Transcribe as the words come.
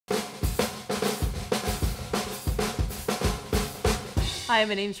Hi,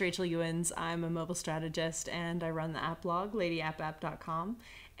 my name's Rachel Youens. I'm a mobile strategist and I run the app blog, ladyapp.com.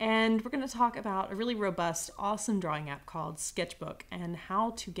 And we're going to talk about a really robust, awesome drawing app called SketchBook and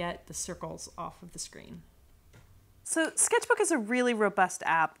how to get the circles off of the screen. So SketchBook is a really robust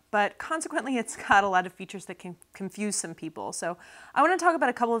app, but consequently it's got a lot of features that can confuse some people. So I want to talk about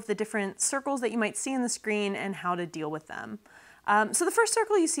a couple of the different circles that you might see on the screen and how to deal with them. So the first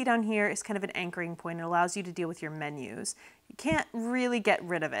circle you see down here is kind of an anchoring point. It allows you to deal with your menus. You can't really get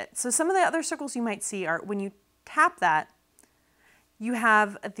rid of it. So some of the other circles you might see are when you tap that, you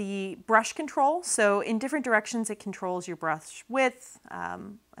have the brush control. So in different directions it controls your brush width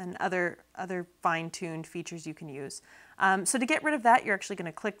and other fine-tuned features you can use. So to get rid of that, you're actually going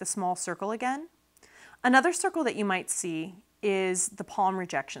to click the small circle again. Another circle that you might see is the palm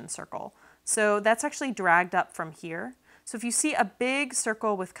rejection circle. So that's actually dragged up from here. So if you see a big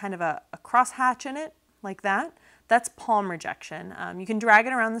circle with kind of a crosshatch in it, like that, that's palm rejection. You can drag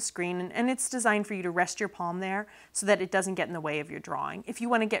it around the screen and it's designed for you to rest your palm there so that it doesn't get in the way of your drawing. If you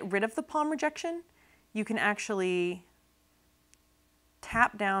want to get rid of the palm rejection, you can actually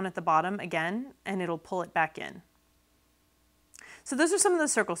tap down at the bottom again and it'll pull it back in. So those are some of the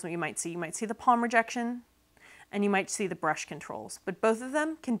circles that you might see. You might see the palm rejection and you might see the brush controls, but both of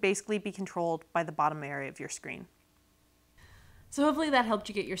them can basically be controlled by the bottom area of your screen. So hopefully that helped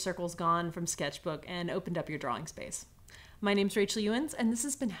you get your circles gone from SketchBook and opened up your drawing space. My name's Rachel Youens, and this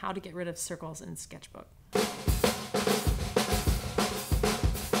has been how to get rid of circles in SketchBook.